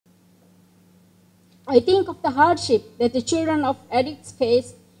I think of the hardship that the children of addicts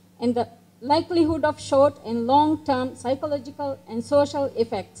face and the likelihood of short and long-term psychological and social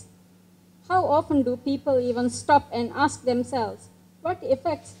effects. How often do people even stop and ask themselves, what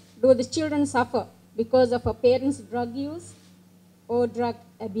effects do the children suffer because of a parent's drug use or drug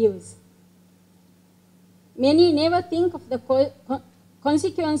abuse? Many never think of the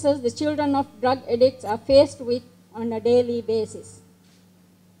consequences the children of drug addicts are faced with on a daily basis.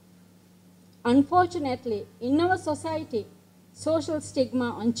 Unfortunately, in our society, social stigma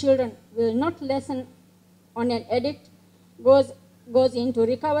on children will not lessen on an addict goes into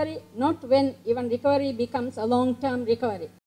recovery, not when even recovery becomes a long-term recovery.